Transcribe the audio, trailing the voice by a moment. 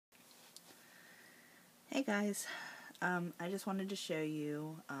Hey guys, I just wanted to show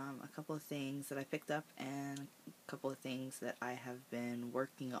you a couple of things that I picked up and a couple of things that I have been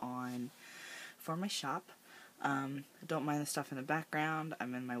working on for my shop. Don't mind the stuff in the background.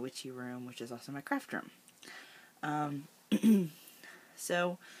 I'm in my witchy room, which is also my craft room.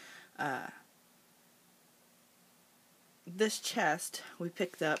 So, this chest we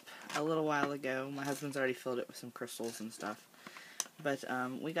picked up a little while ago. My husband's already filled it with some crystals and stuff. But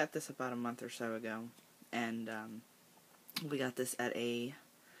we got this about a month or so ago. And we got this at a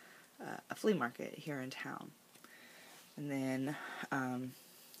flea market here in town. And then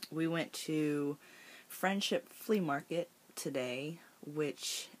we went to Friendship Flea Market today,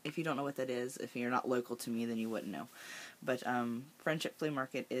 which, if you don't know what that is, if you're not local to me, then you wouldn't know. But Friendship Flea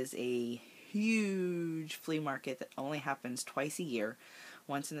Market is a huge flea market that only happens twice a year,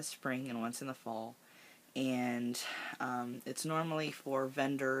 once in the spring and once in the fall. And it's normally for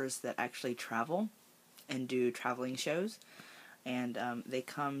vendors that actually travel and do traveling shows, and they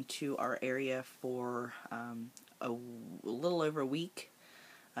come to our area for a little over a week.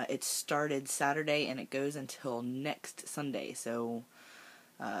 It started Saturday and it goes until next Sunday, so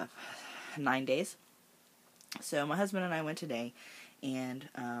 9 days. So my husband and I went today, and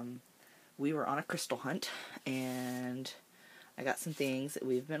we were on a crystal hunt, and I got some things that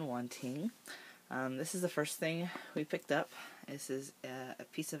we've been wanting. This is the first thing we picked up. This is a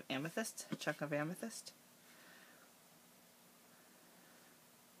piece of amethyst, a chunk of amethyst.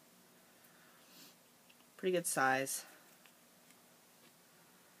 Pretty good size.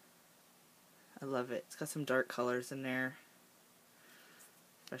 I love it. It's got some dark colors in there,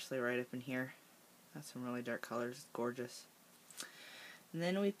 especially right up in here. Got some really dark colors. It's gorgeous. And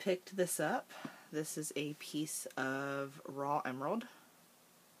then we picked this up. This is a piece of raw emerald.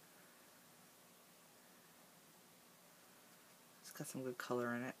 It's got some good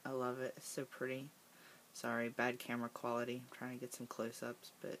color in it. I love it. It's so pretty. Sorry, bad camera quality. I'm trying to get some close-ups,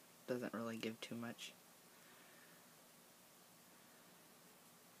 but it doesn't really give too much.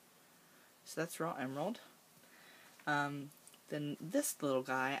 So that's raw emerald. Then this little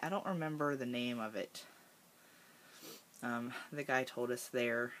guy, I don't remember the name of it. The guy told us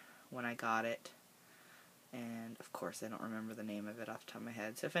there when I got it. And of course I don't remember the name of it off the top of my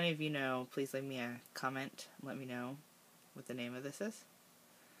head. So if any of you know, please leave me a comment and let me know what the name of this is.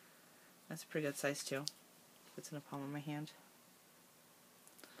 That's a pretty good size too. Fits in the palm of my hand.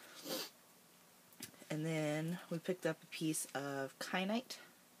 And then we picked up a piece of kyanite.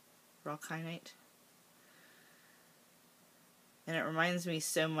 Raw kyanite. And it reminds me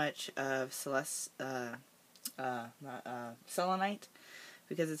so much of selenite,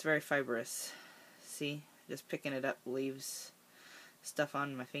 because it's very fibrous. See, just picking it up leaves stuff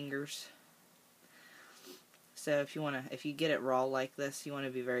on my fingers. So if you get it raw like this, you want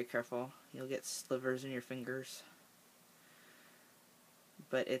to be very careful. You'll get slivers in your fingers.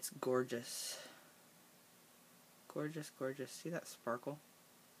 But it's gorgeous. Gorgeous, gorgeous. See that sparkle?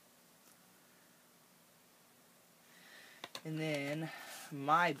 And then,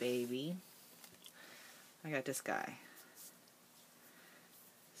 my baby, I got this guy.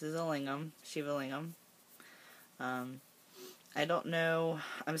 This is a lingam, Shiva lingam. I don't know,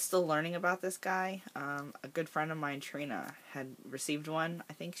 I'm still learning about this guy. A good friend of mine, Trina, had received one.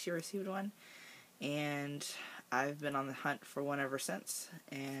 I think she received one. And I've been on the hunt for one ever since.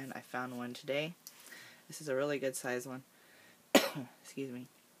 And I found one today. This is a really good size one. Excuse me.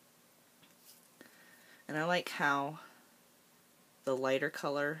 And I like how the lighter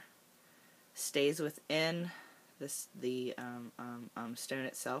color stays within the stone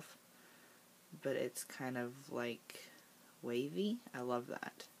itself, but it's kind of like wavy. I love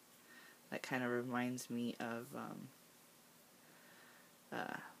that. That kind of reminds me of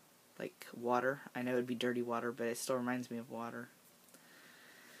like water. I know it would be dirty water, but it still reminds me of water.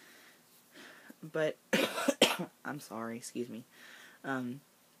 But I'm sorry, excuse me.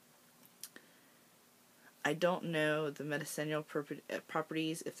 I don't know the medicinal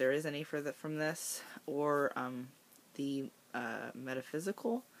properties, if there is any from this, or the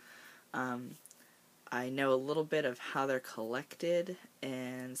metaphysical. I know a little bit of how they're collected,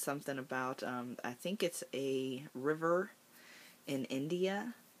 and something about, I think it's a river in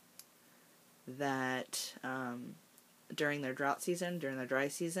India that during their drought season, during their dry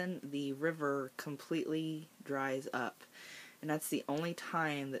season, the river completely dries up. And that's the only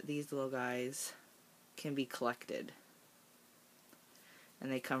time that these little guys can be collected. And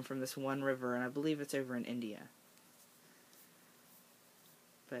they come from this one river, and I believe it's over in India.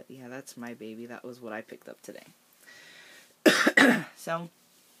 But yeah, that's my baby. That was what I picked up today. So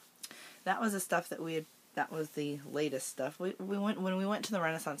that was the stuff that that was the latest stuff. When we went to the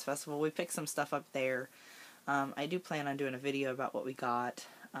Renaissance Festival, we picked some stuff up there I do plan on doing a video about what we got.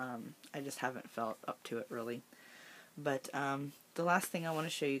 I just haven't felt up to it really. But the last thing I want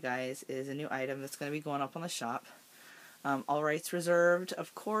to show you guys is a new item that's going to be going up on the shop. All rights reserved,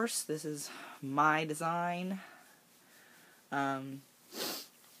 of course. This is my design.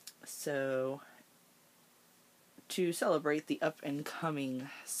 So, to celebrate the up-and-coming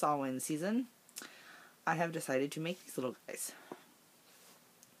Samhain season, I have decided to make these little guys.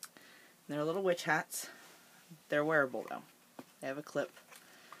 They're little witch hats. They're wearable though. They have a clip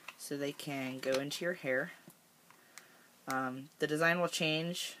so they can go into your hair. The design will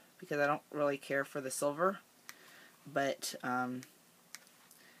change because I don't really care for the silver, but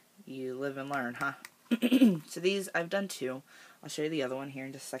you live and learn, huh? So these, I've done 2. I'll show you the other one here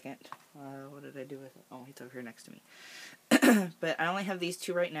in just a second. What did I do with it? Oh, he's over here next to me. But I only have these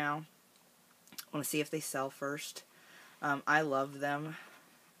 2 right now. I want to see if they sell first. I love them.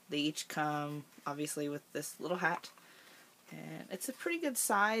 They each come, obviously, with this little hat. And it's a pretty good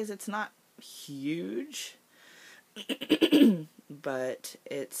size. It's not huge. But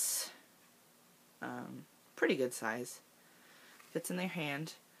it's pretty good size. Fits in their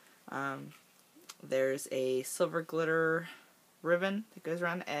hand. There's a silver glitter ribbon that goes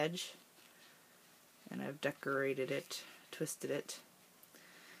around the edge. And I've decorated it, twisted it.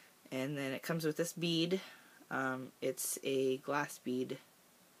 And then it comes with this bead. It's a glass bead.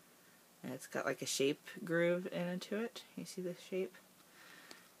 And it's got like a shape groove into it. You see this shape?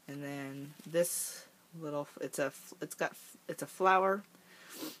 And then this little, it's a flower,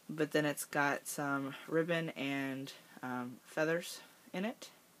 but then it's got some ribbon and feathers in it.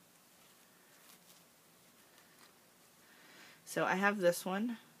 So I have this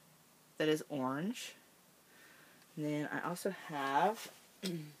one that is orange. And then I also have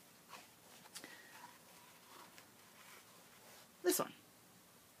this one.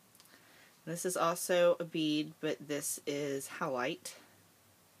 This is also a bead, but this is halite.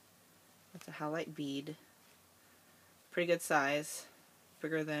 It's a halite bead. Pretty good size.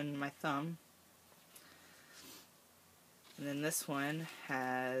 Bigger than my thumb. And then this one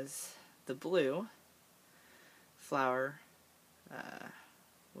has the blue flower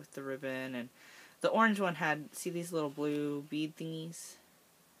with the ribbon. And the orange one had, see these little blue bead thingies?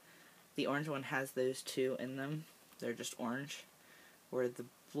 The orange one has those 2 in them. They're just orange. Where the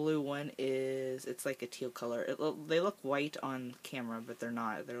blue one is, it's like a teal color. They look white on camera, but they're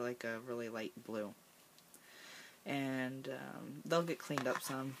not. They're like a really light blue. And they'll get cleaned up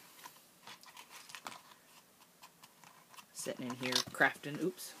some. Sitting in here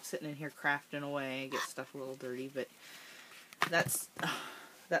crafting away. Get stuff a little dirty, but that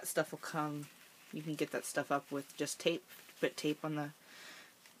stuff will come. You can get that stuff up with just tape. Put tape on the,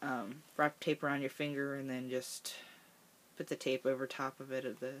 wrap tape around your finger, and then just put the tape over top of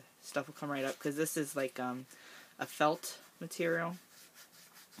it, the stuff will come right up, because this is like a felt material.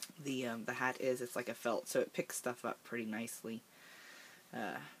 The hat it's like a felt, so it picks stuff up pretty nicely.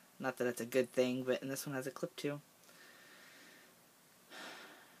 Not that it's a good thing, but and this one has a clip too.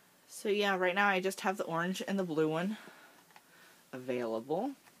 So yeah, right now I just have the orange and the blue one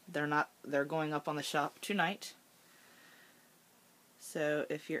available. They're going up on the shop tonight. So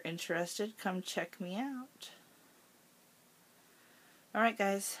if you're interested, come check me out. Alright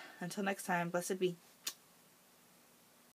guys, until next time, blessed be.